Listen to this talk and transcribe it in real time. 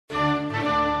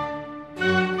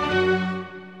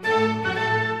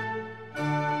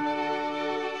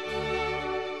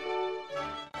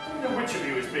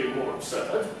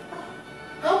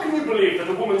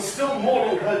a woman still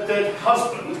mourning her dead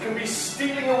husband can be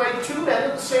stealing away two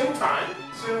men at the same time?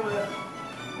 So,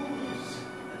 who's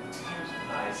the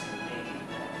tantalizing lady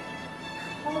then?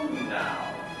 Come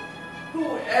now.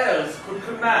 Who else could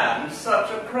command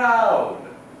such a crowd?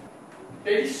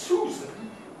 Lady Susan?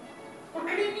 What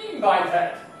can he mean by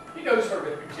that? He knows her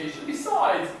reputation.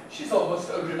 Besides, she's almost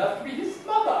old enough to be his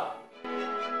mother.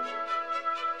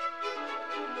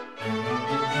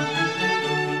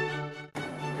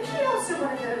 Is she also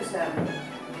one of those,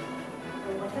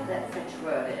 whatever that French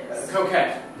word is?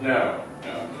 Coquette. No.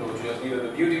 Claude, she has neither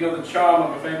the beauty nor the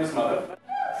charm of a famous mother.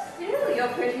 Still, you're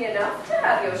pretty enough to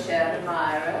have your share of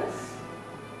admirers.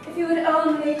 If you would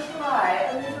only try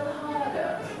a little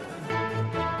harder.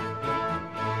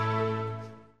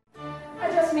 I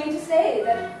just mean to say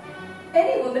that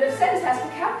any woman of sense has to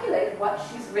calculate what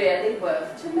she's really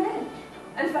worth to men,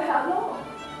 and for how long.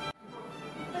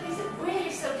 But is it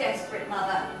really so desperate,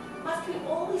 Mother? Must we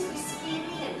always be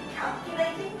scheming and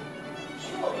calculating?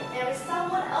 Surely there is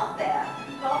someone out there,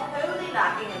 not wholly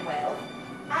lacking in wealth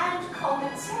and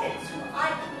common sense, whom I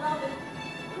can love and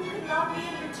who can love me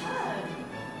in return.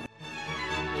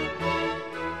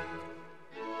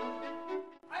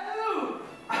 Oh,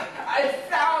 a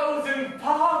thousand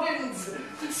pardons,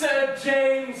 Sir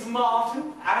James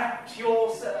Martin, at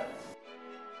your service.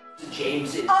 Sir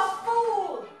James is A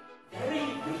fool! very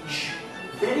rich,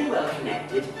 very well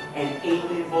connected, and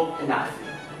amiable enough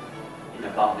in a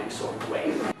bubbling sort of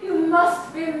way. You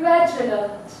must be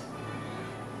Reginald.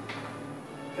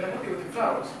 Can I help you with your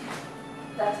flowers?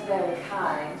 That's very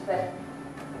kind, but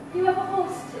you have a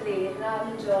horse to lead and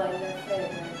I'm enjoying your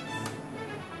fragrance.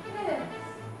 Yes.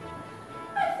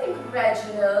 I think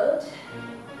Reginald,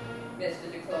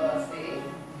 Mr. de Courcy,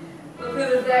 will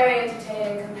prove a very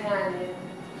entertaining companion.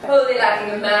 Wholly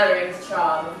lacking in Mannering's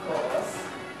charm, of course,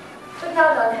 but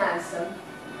not unhandsome.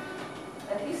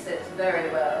 And he sits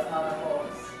very well upon a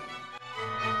horse.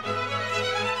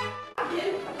 I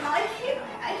don't like him.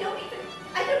 I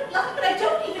don't love him, but I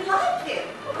don't even like him.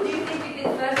 Do you think you'd be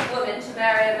the first woman to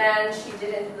marry a man she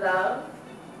didn't love?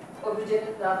 Or who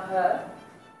didn't love her?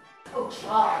 Oh,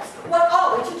 Charles, what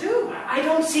are we to do? I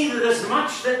don't see that there's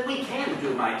much that we can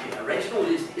do, my dear. Reginald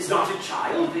is not a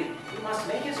child. He must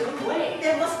make his own way.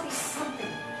 There must be something.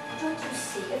 Don't you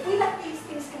see? If we let these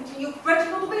things continue,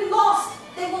 Reginald will be lost.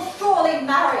 They will surely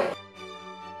marry.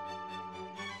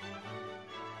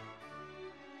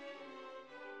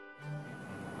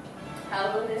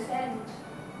 How will this end?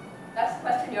 That's the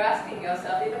question you're asking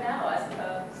yourself even now, I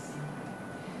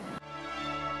suppose.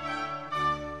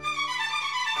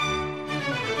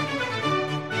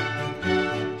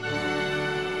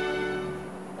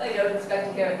 Well, you don't expect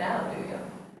to hear it now, do you?